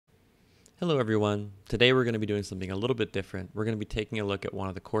Hello everyone. Today we're going to be doing something a little bit different. We're going to be taking a look at one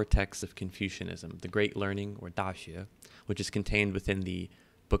of the core texts of Confucianism, the Great Learning, or 大学, which is contained within the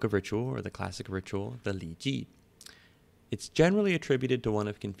Book of Ritual, or the classic ritual, the Li Ji. It's generally attributed to one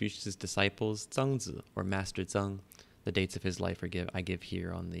of Confucius' disciples, Zengzi, or Master Zeng. The dates of his life I give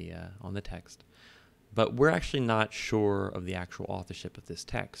here on the text. But we're actually not sure of the actual authorship of this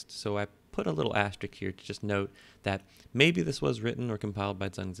text, so I put a little asterisk here to just note that maybe this was written or compiled by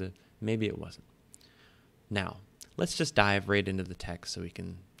Zengzi, maybe it wasn't. Now, let's just dive right into the text so we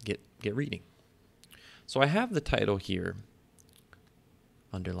can get reading. So I have the title here,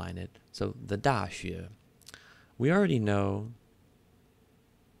 underline it. So the 大学. We already know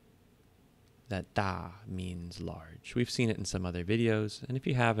that 大 means large. We've seen it in some other videos, and if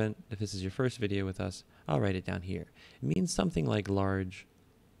you haven't, if this is your first video with us, I'll write it down here. It means something like large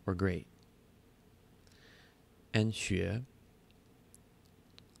or great. And 学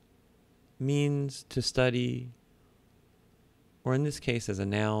means to study, or in this case as a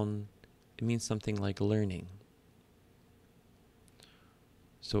noun, it means something like learning.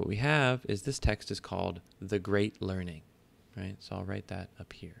 So what we have is this text is called the Great Learning, right? So I'll write that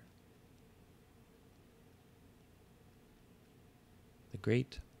up here. The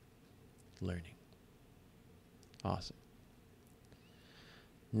Great Learning. Awesome.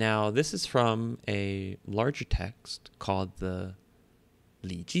 Now this is from a larger text called the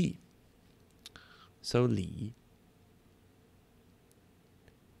Li Ji. So Li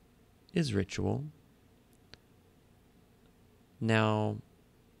is ritual. Now,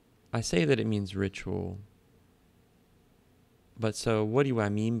 I say that it means ritual, but so what do I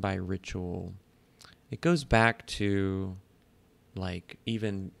mean by ritual? It goes back to like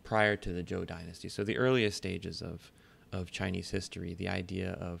even prior to the Zhou dynasty. So the earliest stages of Chinese history, the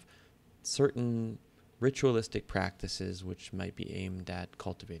idea of certain ritualistic practices which might be aimed at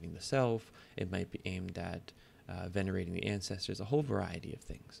cultivating the self, it might be aimed at venerating the ancestors, a whole variety of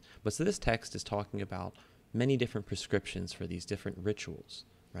things. But so this text is talking about many different prescriptions for these different rituals,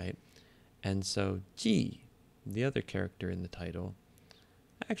 right? And so Ji, the other character in the title,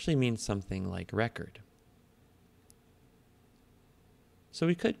 actually means something like record. So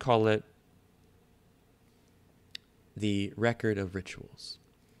we could call it the record of rituals.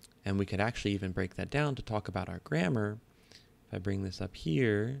 And we could actually even break that down to talk about our grammar. If I bring this up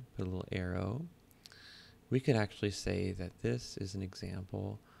here, put a little arrow, we could actually say that this is an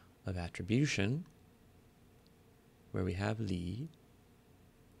example of attribution, where we have Li,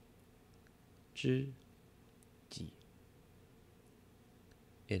 Zhi, Ji.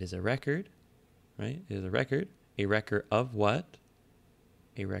 It is a record, right? It is a record of what?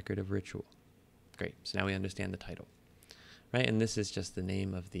 A record of ritual. Great, so now we understand the title. Right, and this is just the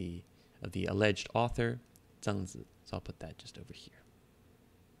name of the alleged author, Zengzi. So I'll put that just over here.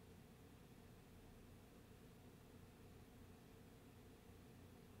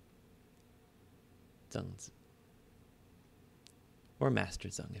 Zengzi. Or Master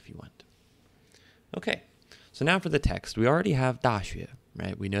Zeng if you want. Okay, so now for the text. We already have 大学,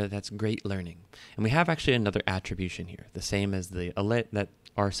 right? We know that that's great learning. And we have actually another attribution here, the same as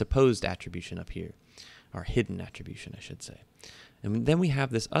our supposed attribution up here. Our hidden attribution, I should say. And then we have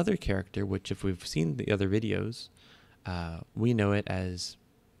this other character, which if we've seen the other videos, we know it as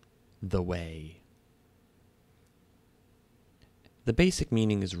the way. The basic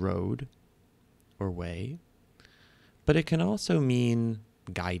meaning is road or way, but it can also mean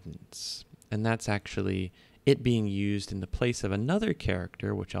guidance. And that's actually it being used in the place of another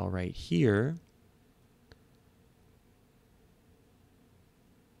character, which I'll write here,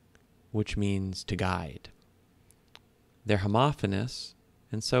 which means to guide. They're homophonous,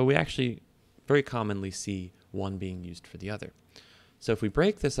 and so we actually very commonly see one being used for the other. So if we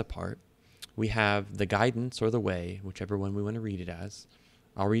break this apart, we have the guidance or the way, whichever one we want to read it as.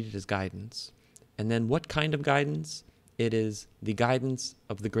 I'll read it as guidance. And then what kind of guidance? It is the guidance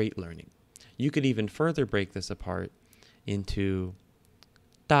of the great learning. You could even further break this apart into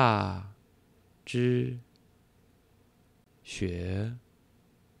大知学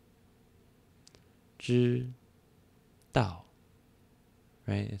之道,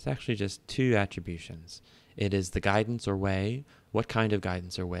 right? It's actually just two attributions. It is the guidance or way. What kind of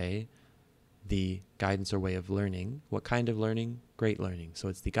guidance or way? The guidance or way of learning. What kind of learning? Great learning. So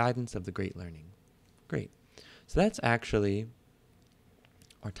it's the guidance of the great learning. Great. So that's actually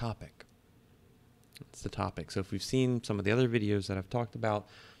our topic. That's the topic. So if we've seen some of the other videos that I've talked about,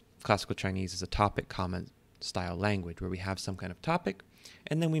 classical Chinese is a topic comment style language where we have some kind of topic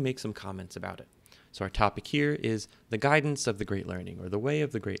and then we make some comments about it. So our topic here is the guidance of the great learning, or the way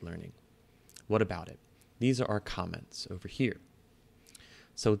of the great learning. What about it? These are our comments over here.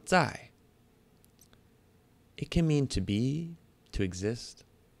 So 在 It can mean to be, to exist.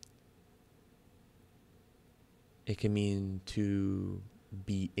 It can mean to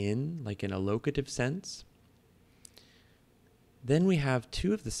be in, like in a locative sense. Then we have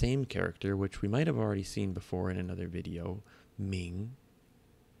two of the same character, which we might have already seen before in another video, Ming.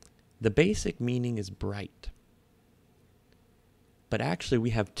 The basic meaning is bright. But actually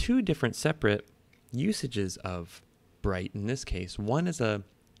we have two different separate usages of bright in this case. One is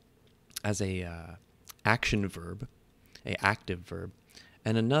as a action verb, a active verb,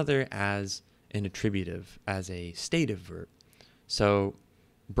 and another as an attributive, as a stative verb. So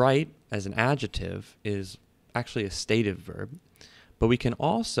bright as an adjective is actually a stative verb, but we can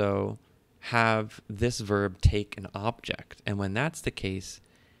also have this verb take an object, and when that's the case,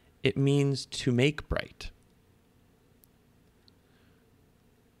 it means to make bright.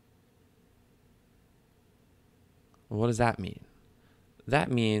 What does that mean?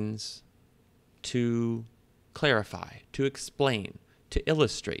 That means to clarify, to explain, to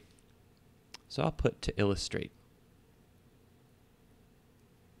illustrate. So I'll put to illustrate.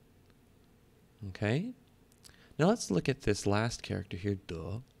 Okay? Now let's look at this last character here,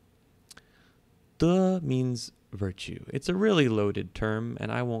 de. De means virtue. It's a really loaded term,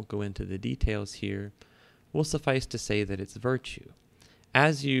 and I won't go into the details here. We'll suffice to say that it's virtue.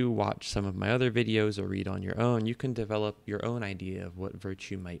 As you watch some of my other videos or read on your own, you can develop your own idea of what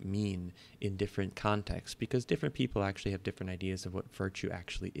virtue might mean in different contexts, because different people actually have different ideas of what virtue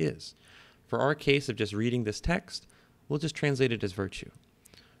actually is. For our case of just reading this text, we'll just translate it as virtue,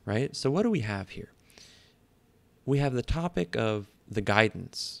 right? So what do we have here? We have the topic of the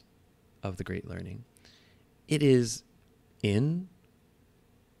guidance of the great learning. It is in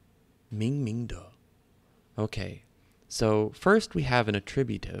明明德. Okay, so first we have an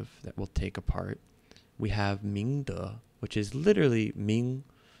attributive that we'll take apart. We have 明德, which is literally 明,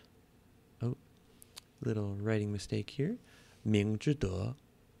 oh, little writing mistake here, 明之德.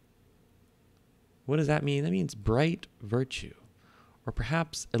 What does that mean? That means bright virtue, or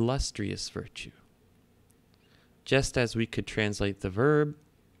perhaps illustrious virtue. Just as we could translate the verb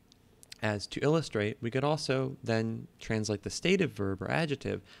as to illustrate, we could also then translate the stative verb or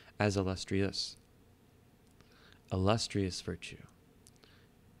adjective as illustrious. Illustrious virtue.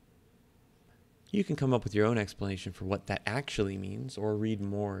 You can come up with your own explanation for what that actually means, or read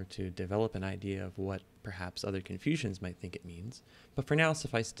more to develop an idea of what perhaps other Confucians might think it means. But for now,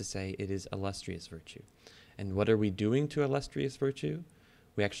 suffice to say, it is illustrious virtue. And what are we doing to illustrious virtue?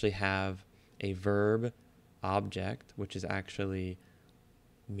 We actually have a verb object, which is actually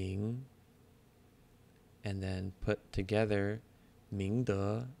Ming, and then put together 明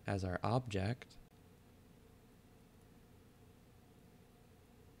德 as our object.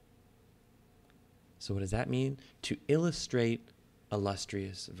 So what does that mean? To illustrate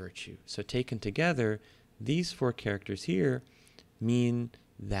illustrious virtue. So taken together, these four characters here mean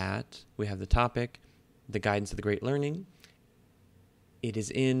that we have the topic, the guidance of the great learning. It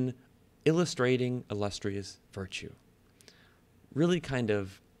is in illustrating illustrious virtue. Really kind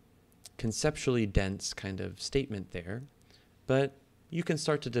of conceptually dense kind of statement there, but you can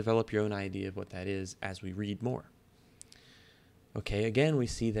start to develop your own idea of what that is as we read more. Okay, again, we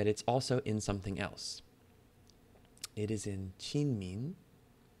see that it's also in something else. It is in 亲民.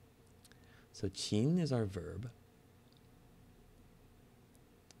 So 亲 is our verb.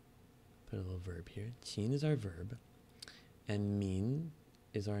 Put a little verb here. 亲 is our verb. And 民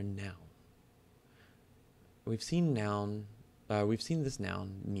is our noun. We've seen this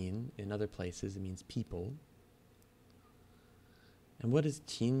noun, 民, in other places. It means people. And what does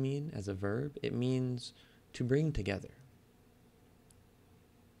亲 mean as a verb? It means to bring together.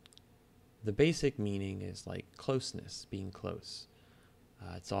 The basic meaning is like closeness, being close.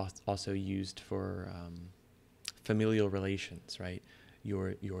 It's also used for familial relations, right?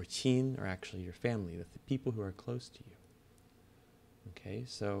 Your qin are actually your family, the people who are close to you. Okay,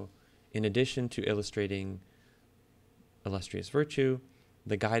 so in addition to illustrating illustrious virtue,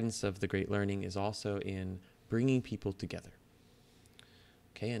 the guidance of the great learning is also in bringing people together.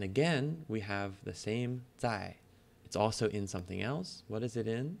 Okay, and again, we have the same 在. It's also in something else. What is it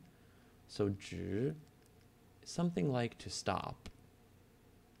in? So 止, something like to stop.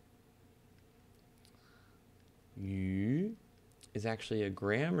 于 is actually a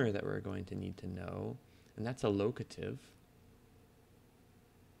grammar that we're going to need to know, and that's a locative.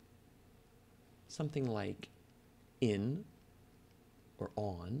 Something like in or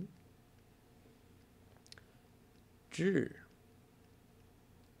on. 止.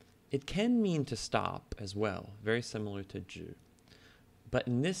 It can mean to stop as well, very similar to 止. But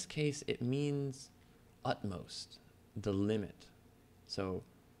in this case, it means utmost, the limit. So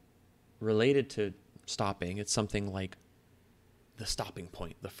related to stopping. It's something like the stopping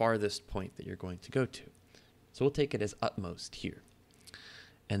point, the farthest point that you're going to go to. So we'll take it as utmost here.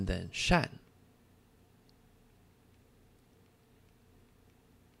 And then shan.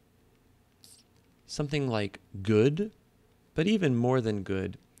 Something like good, but even more than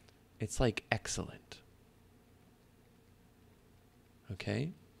good, it's like excellent.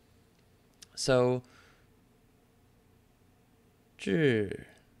 Okay? So, 至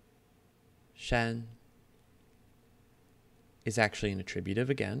善 is actually an attributive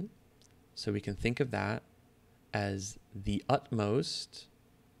again. So we can think of that as the utmost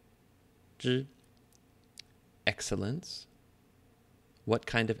之 excellence. What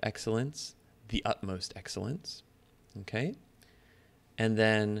kind of excellence? The utmost excellence. Okay? And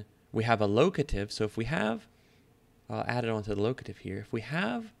then we have a locative. So if we have, I'll add it onto the locative here. If we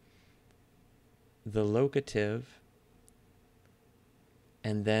have the locative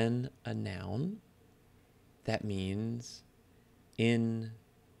and then a noun, that means in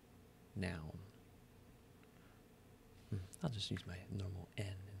noun. I'll just use my normal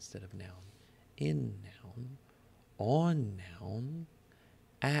N instead of noun. In noun, on noun,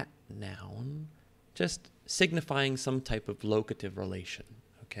 at noun, just signifying some type of locative relation,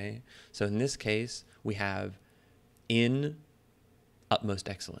 okay? So in this case, we have in utmost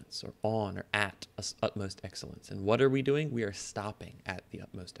excellence, or on or at utmost excellence. And what are we doing? We are stopping at the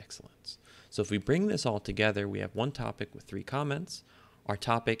utmost excellence. So if we bring this all together, we have one topic with 3 comments. Our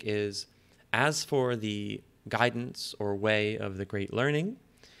topic is, as for the guidance or way of the great learning,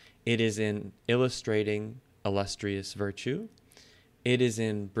 it is in illustrating illustrious virtue. It is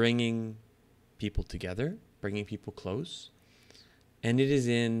in bringing people together, bringing people close. And it is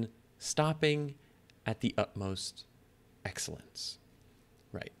in stopping at the utmost excellence.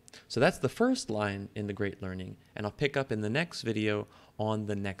 Right. So that's the first line in the great learning. And I'll pick up in the next video on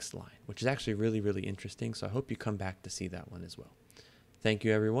the next line, which is actually really, really interesting. So I hope you come back to see that one as well. Thank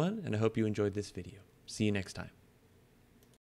you, everyone. And I hope you enjoyed this video. See you next time.